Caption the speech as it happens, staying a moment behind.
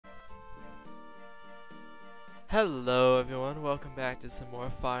Hello everyone, welcome back to some more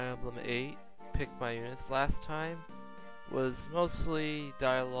Fire Emblem 8. Pick my units. Last time was mostly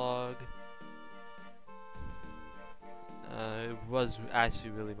dialogue. It was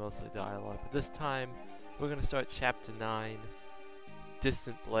actually really mostly dialogue, but this time we're going to start Chapter 9,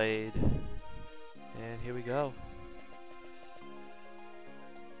 Distant Blade. And here we go.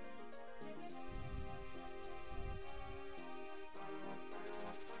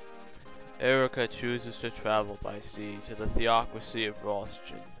 Erica chooses to travel by sea to the theocracy of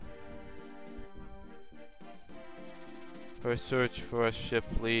Rostron. Her search for a ship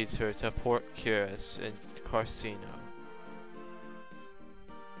leads her to Port Curis in Carcino.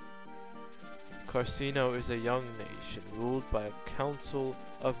 Carcino is a young nation ruled by a council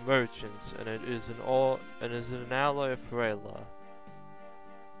of merchants, and it is an ally of Freyla.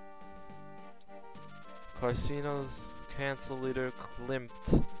 Carcino's council leader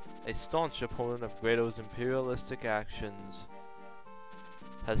Klimt, a staunch opponent of Grado's imperialistic actions,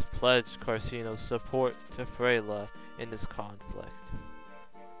 has pledged Carcino's support to Freyla in this conflict.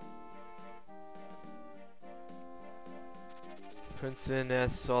 Prince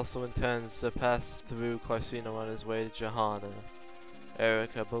Ines also intends to pass through Carcino on his way to Johanna.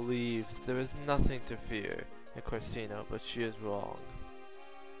 Erica believes there is nothing to fear in Carcino, but she is wrong.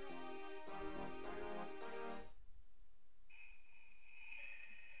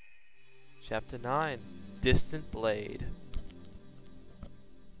 Chapter 9, Distant Blade.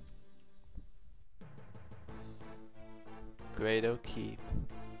 Grado Keep.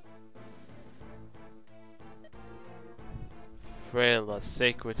 Freyla's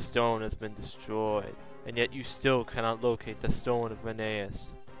sacred stone has been destroyed, and yet you still cannot locate the stone of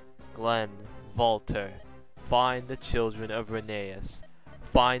Rheneas. Glenn, Walter, find the children of Rheneas.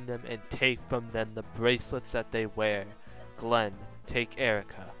 Find them and take from them the bracelets that they wear. Glenn, take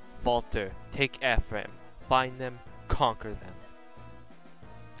Erica. Walter, take Ephraim. Find them, conquer them.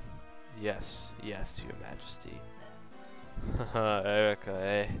 Yes, yes, your majesty. Haha, Erica,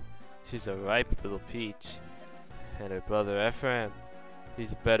 eh? She's a ripe little peach. And her brother Ephraim,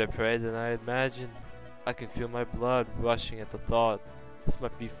 he's better prey than I imagined. I can feel my blood rushing at the thought. This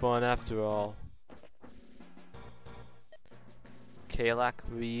might be fun after all. Kalak,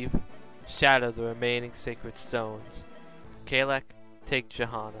 Reeve, shatter the remaining sacred stones. Kalak, take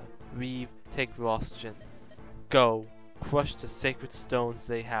Johanna. Reeve, take Rostron. Go, crush the sacred stones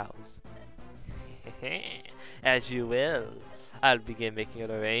they house. As you will. I'll begin making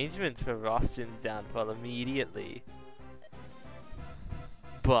arrangements for Rostron's downfall immediately.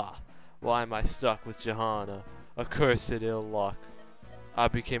 Bah! Why am I stuck with Johanna? Accursed ill luck. I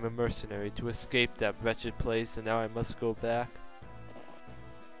became a mercenary to escape that wretched place, and now I must go back.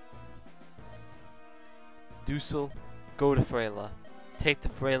 Dussel, go to Freyla. Take the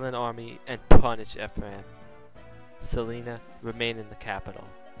Freylan army and punish Ephraim. Selena, remain in the capital.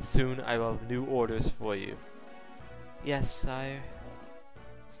 Soon I will have new orders for you. Yes, sire.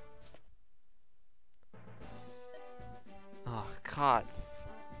 Oh, God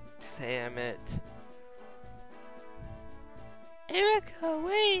damn it. Erica,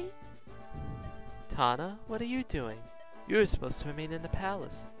 wait! Tana, what are you doing? You're supposed to remain in the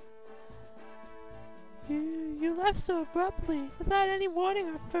palace. You left so abruptly, without any warning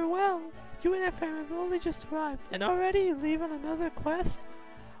or farewell. You and Ephraim have only just arrived, and already you leave on another quest?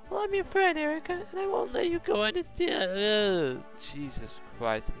 Well, I'm your friend, Erica, and I won't let you go into Jesus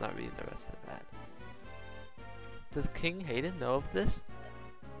Christ, I'm not reading the rest of that. Does King Hayden know of this?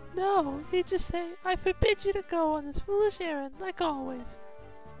 No, he'd just say, I forbid you to go on this foolish errand, like always.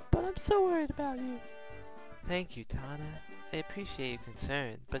 But I'm so worried about you. Thank you, Tana. I appreciate your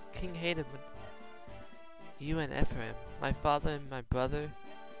concern, but King Hayden would... You and Ephraim, my father and my brother,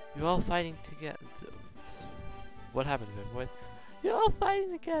 you're all fighting together. What happened to him? What? You're all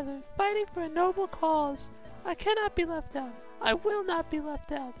fighting together, fighting for a noble cause. I cannot be left out. I will not be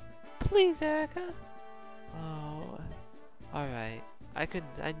left out. Please, Erica. Oh, alright.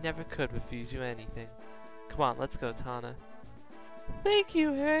 I never could refuse you anything. Come on, let's go, Tana. Thank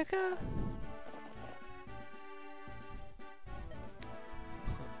you, Erica.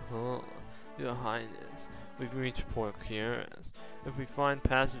 Your Highness, we've reached Port Curis. If we find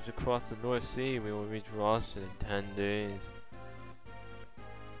passage across the North Sea, we will reach Rostron in 10 days.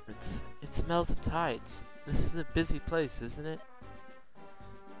 It smells of tides. This is a busy place, isn't it?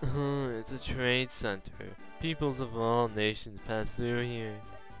 It's a trade center. Peoples of all nations pass through here.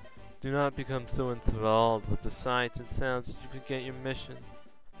 Do not become so enthralled with the sights and sounds that you forget your mission.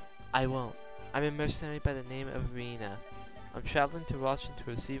 I won't. I'm a mercenary by the name of Rena. I'm traveling to Rostron to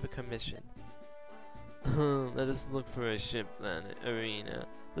receive a commission. Let us look for a ship then, Arena.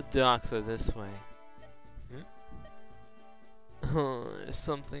 The docks are this way. Is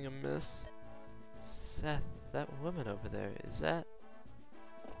something amiss? Seth, that woman over there, is that?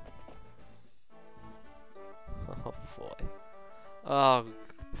 Oh boy. Oh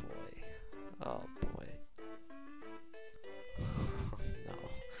boy. Oh boy. No.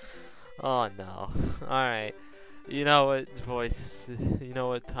 Oh no. Alright. You know what voice, you know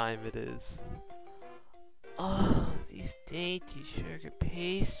what time it is. Oh, these dainty sugar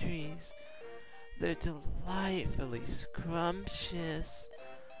pastries. They're delightfully scrumptious.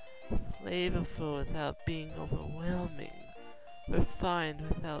 Flavorful without being overwhelming. Refined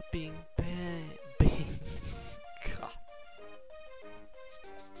without being God.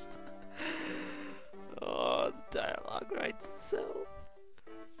 Oh, the dialogue writes itself.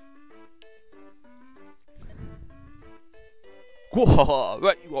 Whoa,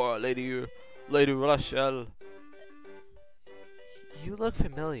 right you are, Lady Rochelle. You look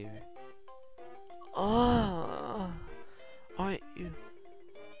familiar. Oh, aren't you?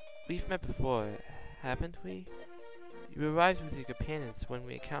 We've met before, haven't we? You arrived with your companions when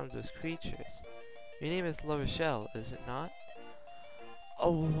we encountered those creatures. Your name is La Rochelle, is it not?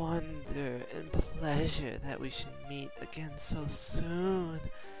 A wonder and pleasure that we should meet again so soon.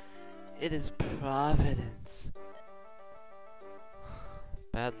 It is Providence.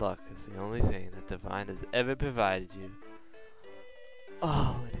 Bad luck is the only thing that Divine has ever provided you.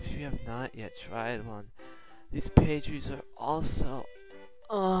 Oh, and if you have not yet tried one, these pastries are also,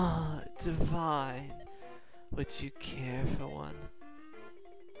 divine. Would you care for one?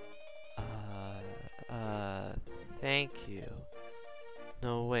 Thank you.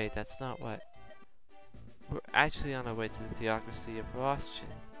 No, wait, that's not what. We're actually on our way to the Theocracy of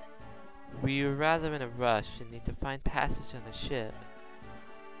Rothschild. We were rather in a rush and need to find passage on a ship.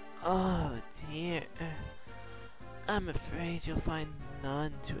 Oh dear. I'm afraid you'll find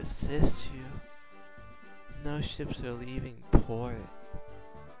none to assist you. No ships are leaving port.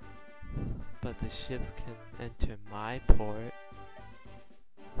 But the ships can enter my port.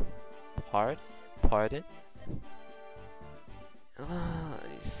 Pardon?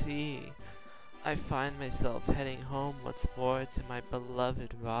 You see, I find myself heading home once more to my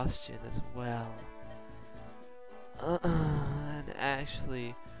beloved Rothschild as well. And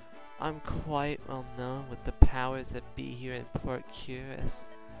actually, I'm quite well known with the powers that be here in Port Curious.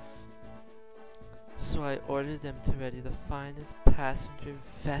 So I ordered them to ready the finest passenger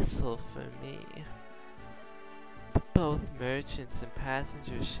vessel for me. But both merchants and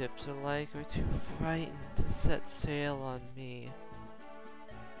passenger ships alike are too frightened to set sail on me.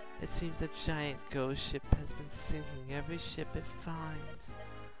 It seems a giant ghost ship has been sinking every ship it finds.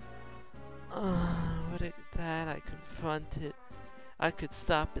 Would it that I confront it, I could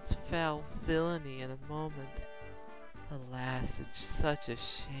stop its foul villainy in a moment. Alas, it's such a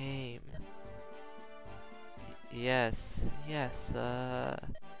shame. Yes, that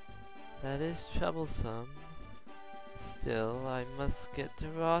is troublesome. Still, I must get to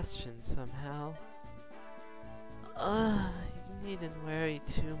Rothschild somehow. You needn't worry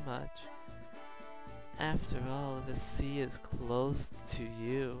too much. After all, the sea is close to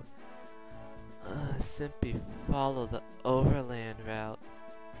you. Simply follow the overland route.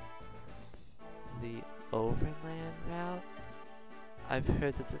 The overland route? I've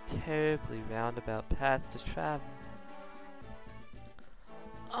heard it's a terribly roundabout path to travel.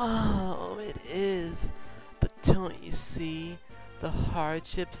 Oh, it is. But don't you see? The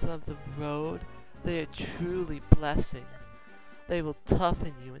hardships of the road, they are truly blessings. They will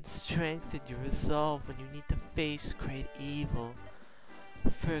toughen you and strengthen your resolve when you need to face great evil.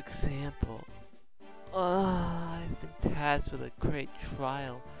 For example, I've been tasked with a great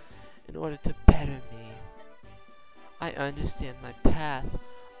trial in order to better me. I understand my path.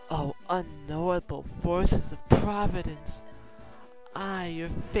 Oh, unknowable forces of Providence! I, your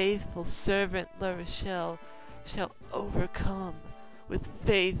faithful servant La Rochelle, shall overcome with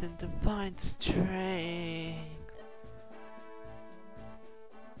faith and divine strength.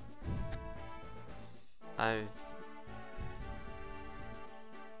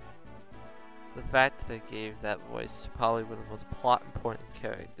 The fact that I gave that voice to probably one of the most plot important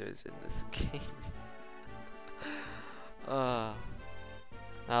characters in this game. Now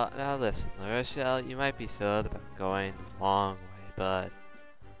listen, La Rochelle, you might be thrilled about going the long way, but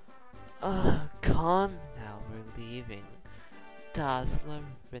come now, we're leaving. Dazzler,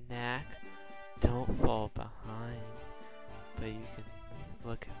 Renak, don't fall behind. But you can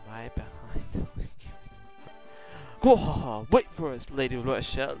look at my behind. Whoa, wait for us, Lady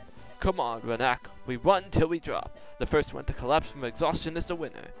Rochelle. Come on, Renak, we run till we drop. The first one to collapse from exhaustion is the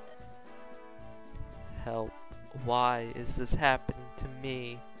winner. Help. Why is this happening to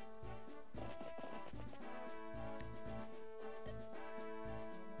me?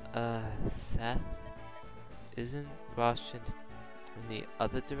 Seth? Isn't Roshan in the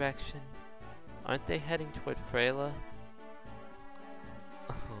other direction? Aren't they heading toward Freyla?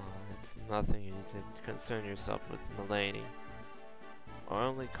 Oh, it's nothing you need to concern yourself with, Mulaney. Our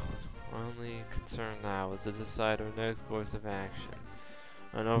only concern now is to decide our next course of action.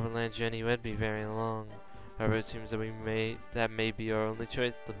 An overland journey would be very long. However, it seems that that may be our only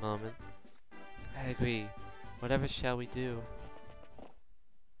choice at the moment. I agree. Whatever shall we do?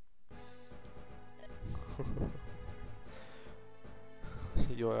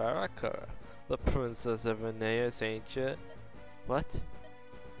 You're Erica, the princess of Aeneas, ain't you? What?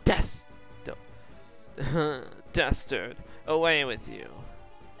 Dastard! Away with you!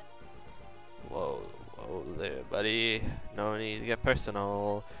 Whoa there, buddy. No need to get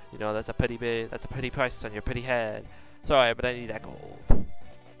personal. You know that's a pretty price on your pretty head. Sorry, but I need that gold.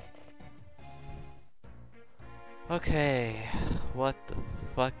 Okay, what the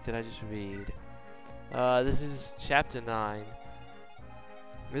fuck did I just read? This is chapter 9.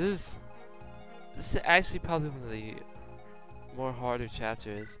 This is actually probably one of the more harder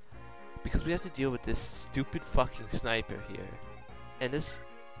chapters because we have to deal with this stupid fucking sniper here. And this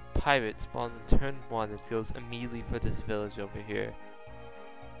pirate spawns in turn 1 and goes immediately for this village over here.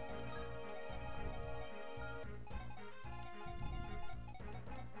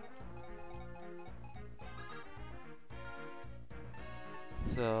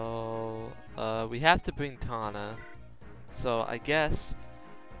 So, we have to bring Tana. So, I guess,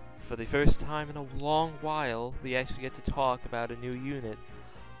 for the first time in a long while, we actually get to talk about a new unit.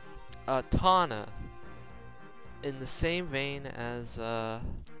 Tana, in the same vein as,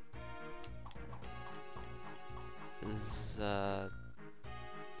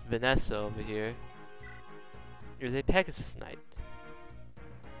 Vanessa over here, is a Pegasus Knight.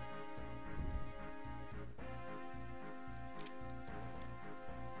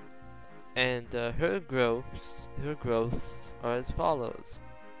 And her growths are as follows: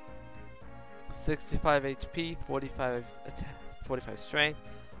 65 HP, 45 strength,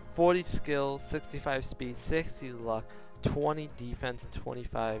 40 skill, 65 speed, 60 luck, 20 defense, and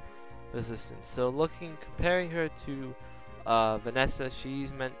 25 resistance. So comparing her to Vanessa,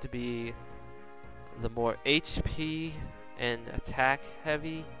 she's meant to be the more HP and attack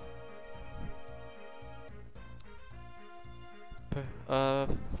heavy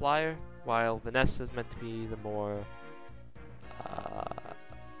flyer, while Vanessa is meant to be the more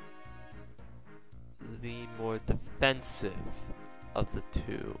defensive of the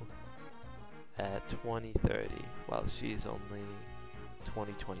two at 20-30, while she's only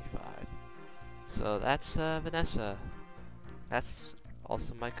 20-25. So that's Vanessa. That's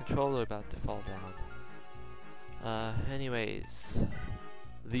also my controller about to fall down. Anyways,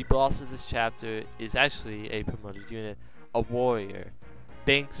 the boss of this chapter is actually a promoted unit, a warrior.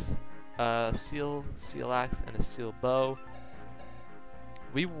 Banks, steel axe, and a steel bow.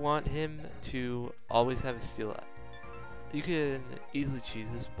 We want him to always have a steel axe. You can easily choose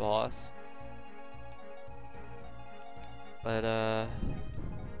this boss, but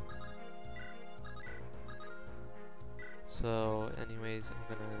so anyways,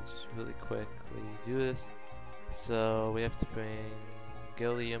 I'm gonna just really quickly do this. So we have to bring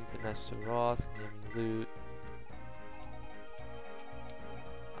Gilliam, Vanessa Ross, Yemi Loot.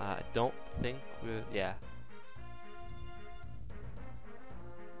 I don't think we're, yeah.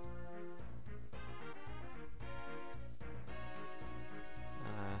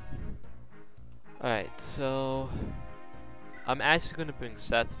 Alright, so I'm actually going to bring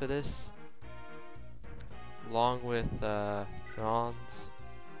Seth for this, along with Franz.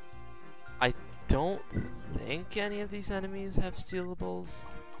 I don't think any of these enemies have stealables.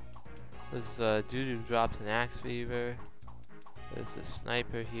 This Dudu drops an Axe Weaver. There's a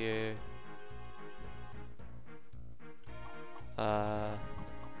sniper here.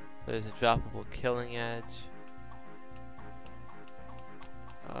 There's a droppable Killing Edge.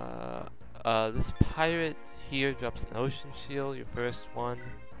 This pirate here drops an Ocean Shield, your first one.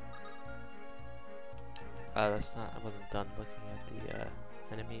 That's not, I wasn't done looking at the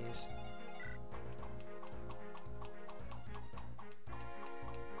enemies.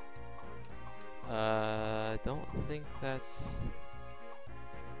 I don't think that's,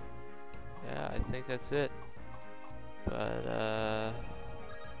 yeah, I think that's it. But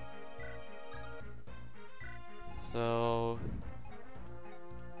so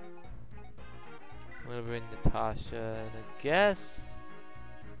I'm gonna bring Natasha, and I guess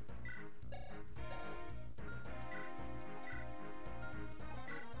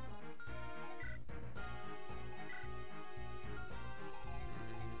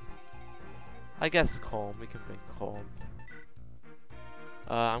Colm. We can bring Colm.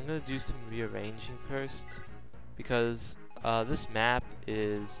 I'm gonna do some rearranging first, because this map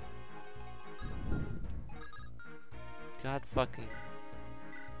is God fucking.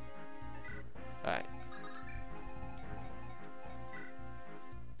 Alright.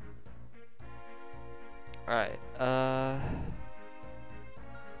 Alright,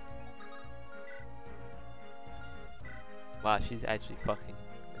 wow, she's actually fucking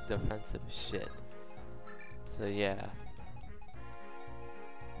defensive as shit. So yeah.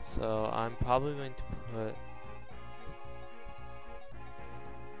 So I'm probably going to put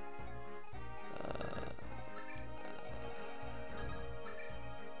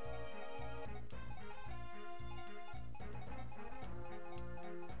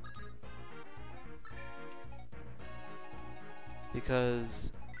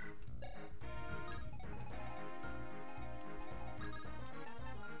because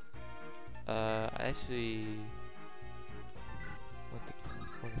I actually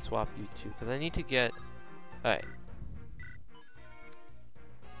want to swap YouTube because I need to get. Alright.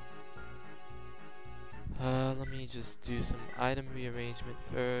 Let me just do some item rearrangement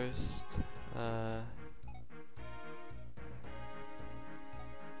first.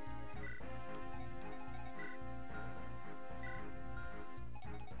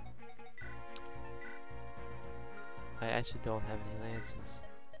 I actually don't have any lances.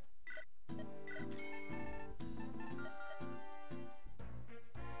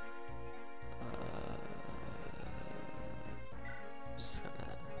 Just gonna.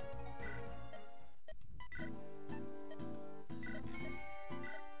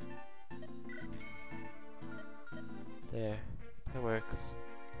 There, that works.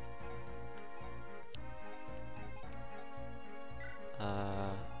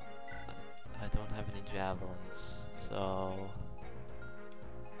 I don't have any javelins, so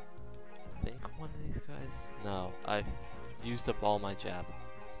I think one of these guys. No, I've used up all my javelins.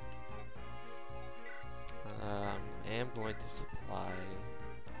 I am going to supply.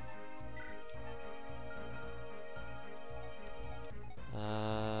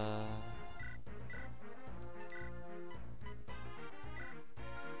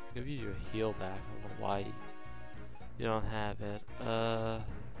 Give you your heal back. I don't know why you don't have it.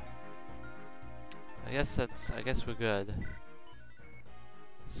 I guess we're good.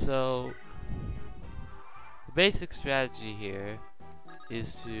 So the basic strategy here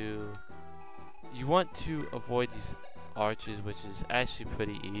is you want to avoid these arches, which is actually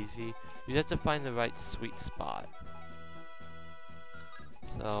pretty easy. You have to find the right sweet spot.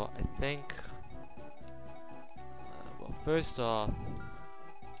 So I think, well, first off,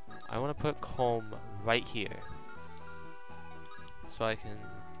 I want to put comb right here, so I can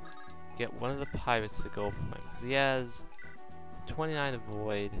get one of the pirates to go for him, because he has 29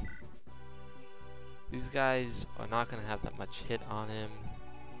 avoid. These guys are not going to have that much hit on him.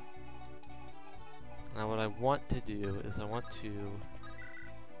 Now what I want to do is I want to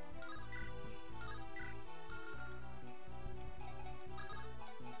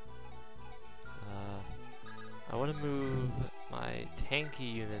move my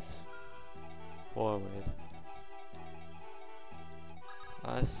tanky units forward.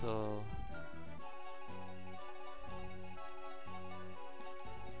 So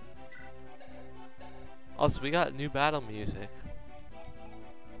also we got new battle music.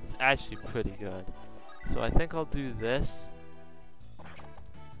 It's actually pretty good. So I think I'll do this.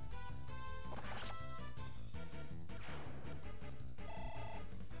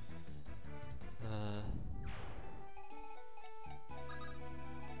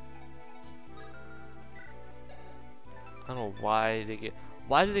 I don't know why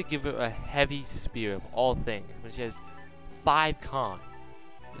do they give her a heavy spear of all things when she has 5 con?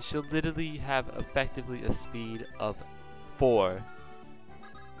 She'll literally have effectively a speed of 4.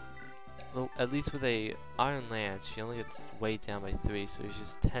 Well, at least with a Iron Lance, she only gets weighed down by 3, so it's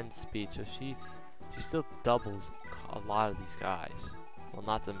just 10 speed. So she still doubles a lot of these guys. Well,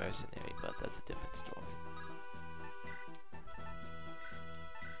 not the mercenary, but that's a different story.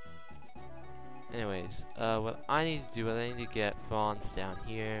 Anyways, what I need to do is I need to get Franz down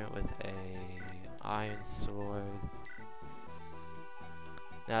here with a iron sword.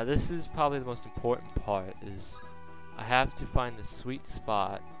 Now this is probably the most important part, is I have to find the sweet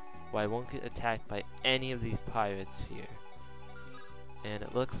spot where I won't get attacked by any of these pirates here. And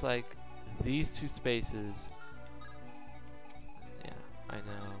it looks like these 2 spaces, yeah, I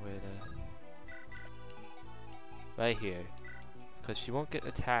know where to, right here. Because she won't get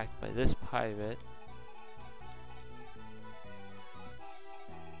attacked by this pirate.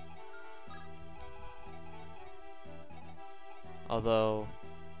 Although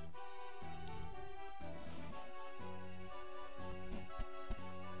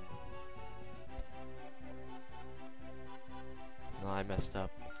I messed up.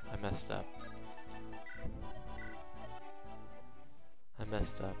 I messed up. I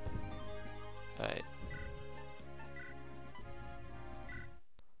messed up. Alright.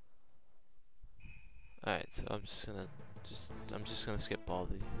 Alright, so I'm just gonna skip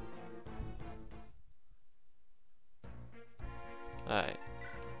Baldy. Alright.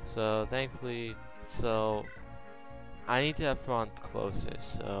 So thankfully, I need to have Front closer,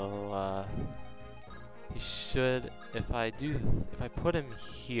 so he should, if I put him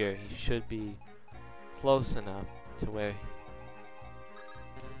here, he should be close enough to where,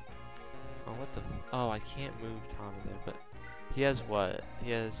 oh what the, oh I can't move Tana there, but he has what?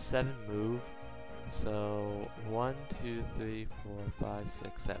 He has 7 move, so 1, 2, 3, 4, 5,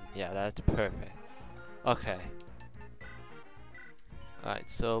 6, 7, yeah, that's perfect. Okay. Alright,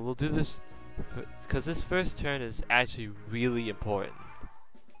 so we'll do this, because this first turn is actually really important.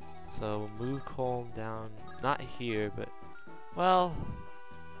 So we'll move Colm down, not here, but, well,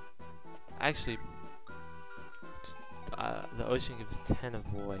 actually, the ocean gives 10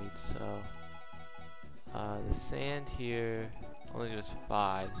 avoid, so the sand here only gives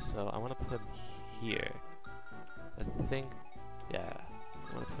 5, so I want to put him here. I think, yeah,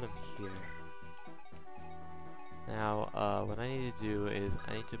 I want to put him here. Now, what I need to do is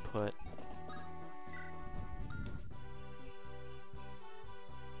I need to put,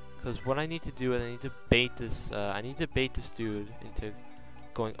 because what I need to do is I need to bait this dude into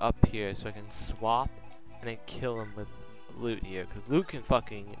going up here so I can swap and then kill him with loot here, because loot can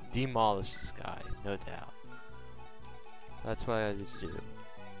fucking demolish this guy, no doubt. That's what I need to do.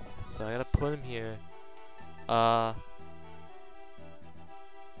 So I gotta put him here.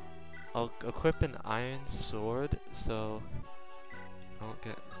 I'll equip an iron sword so I don't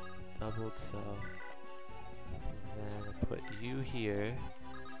get doubled, so, and then I put you here,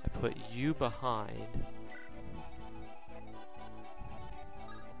 I put you behind,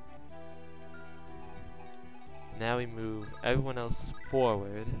 now we move everyone else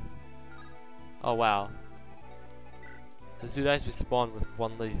forward. Oh wow, this dude actually spawned with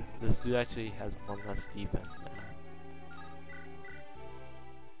this dude actually has 1 less defense now.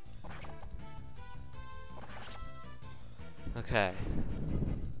 Okay.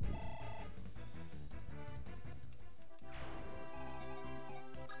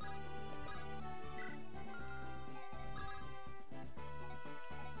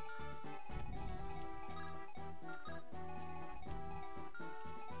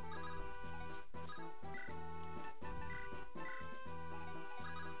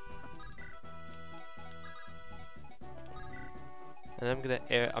 And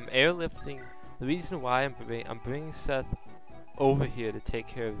I'm airlifting. The reason why I'm bringing Seth over here to take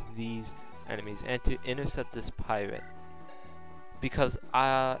care of these enemies and to intercept this pirate, because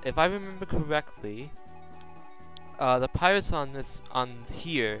if I remember correctly, the pirates on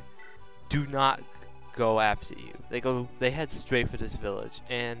here do not go after you. They head straight for this village,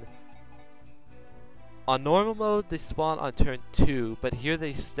 and on normal mode they spawn on turn 2, but here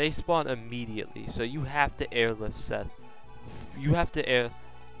they spawn immediately, so you have to airlift Seth. You have to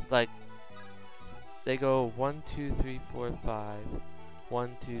they go 1, 2, 3, 4, 5,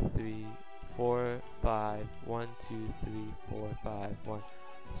 1, 2, 3, 4, 5, 1, 2, 3, 4, 5, 1.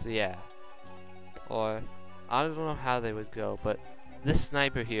 So yeah. Or I don't know how they would go, but this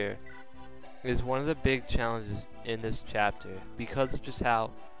sniper here is one of the big challenges in this chapter because of just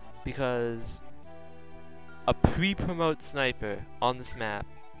because a pre-promote sniper on this map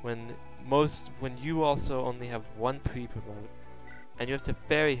when you also only have 1 pre-promote, and you have to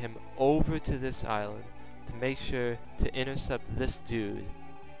ferry him over to this island to make sure to intercept this dude.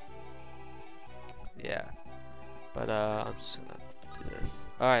 Yeah. But I'm just gonna do this.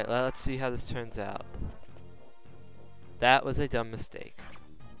 Alright, let's see how this turns out. That was a dumb mistake.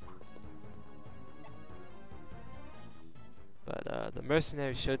 But the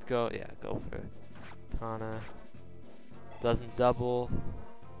mercenary should go for Tana. Doesn't double.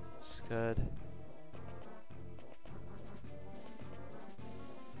 It's good.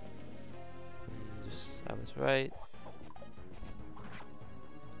 I was right.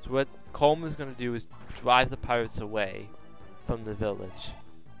 So what Colm is going to do is drive the pirates away from the village.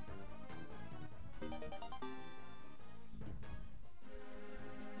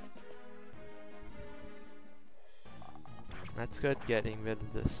 That's good, getting rid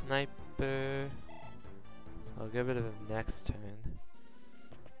of the sniper. So I'll get rid of him next turn.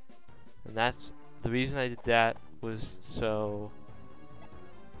 And that's the reason I did that was so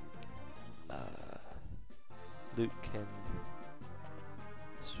Luke can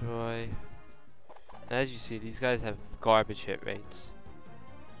destroy. And as you see, these guys have garbage hit rates.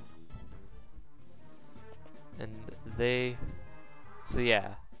 And they So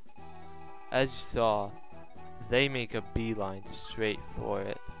yeah, as you saw, they make a beeline straight for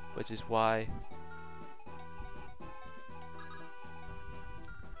it, which is why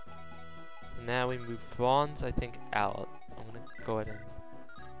now we move Franz, I think, out. I'm gonna go ahead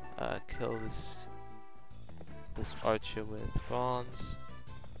and kill this archer with Franz,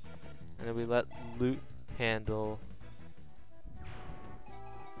 and then we let Loot handle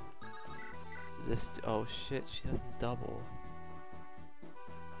this. Oh shit, she doesn't double.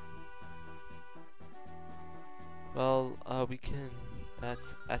 Well, we can.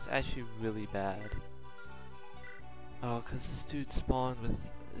 That's actually really bad. Oh, cause this dude spawned with.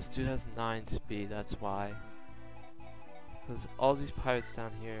 This dude has 9 speed. That's why. Cause all these pirates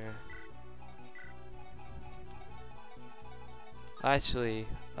down here. Actually,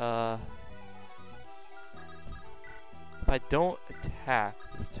 if I don't attack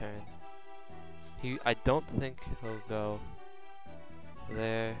this turn, I don't think he'll go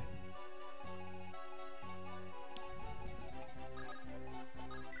there.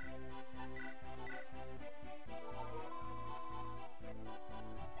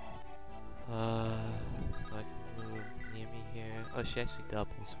 So I can move near me here. Oh, she actually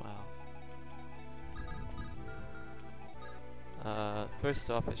doubles, wow. First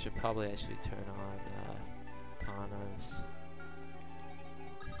off, I should probably actually turn on Kana's.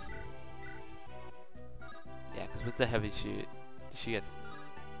 Yeah, because with the heavy shoot, she gets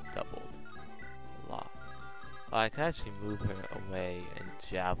doubled a lot. I can actually move her away and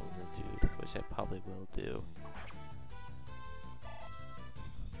javelin the dude, which I probably will do.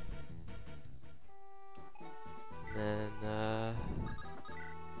 And then,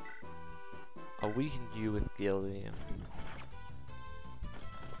 I'll weaken you with Gilliam.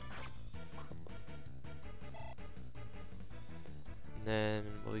 And then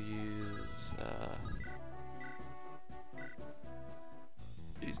we'll use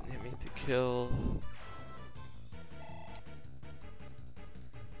Nimi to kill.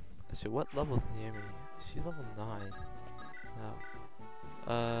 So what level is Nimi? She's level 9.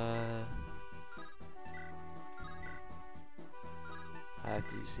 Oh. I have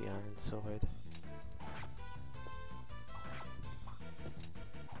to use the iron sword.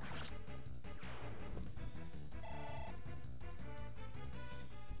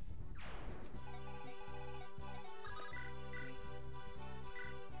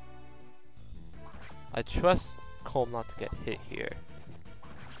 I trust Colm not to get hit here.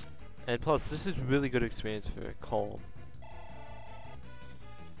 And plus, this is really good experience for Colm.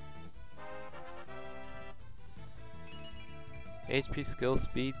 HP, skill,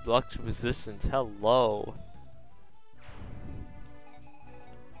 speed, luck, resistance. Hello.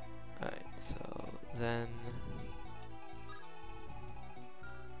 Alright, so then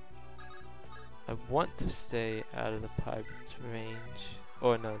I want to stay out of the pirate's range.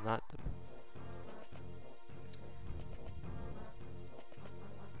 Or no, not the.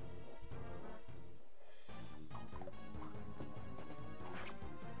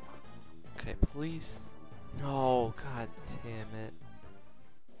 Okay, please. No, god damn it.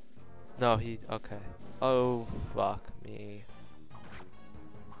 No, okay. Oh, fuck me.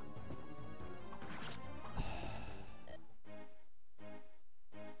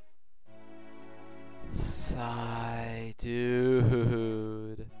 Sigh,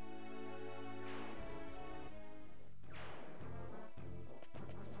 dude.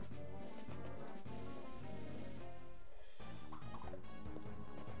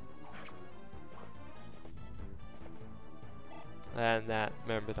 And that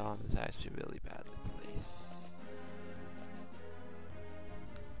Myrmidon is actually really badly placed.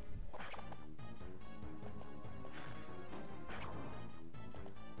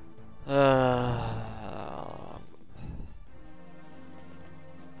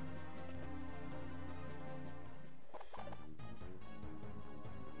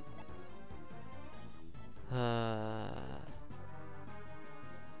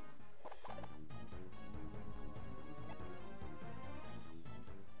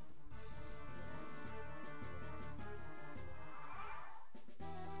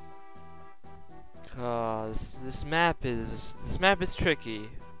 This map is tricky.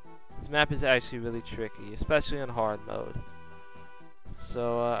 This map is actually really tricky, especially in hard mode.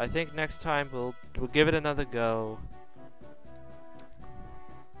 So I think next time we'll give it another go.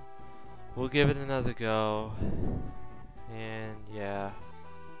 We'll give it another go, and yeah.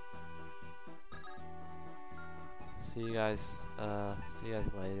 See you guys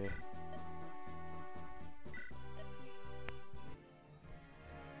later.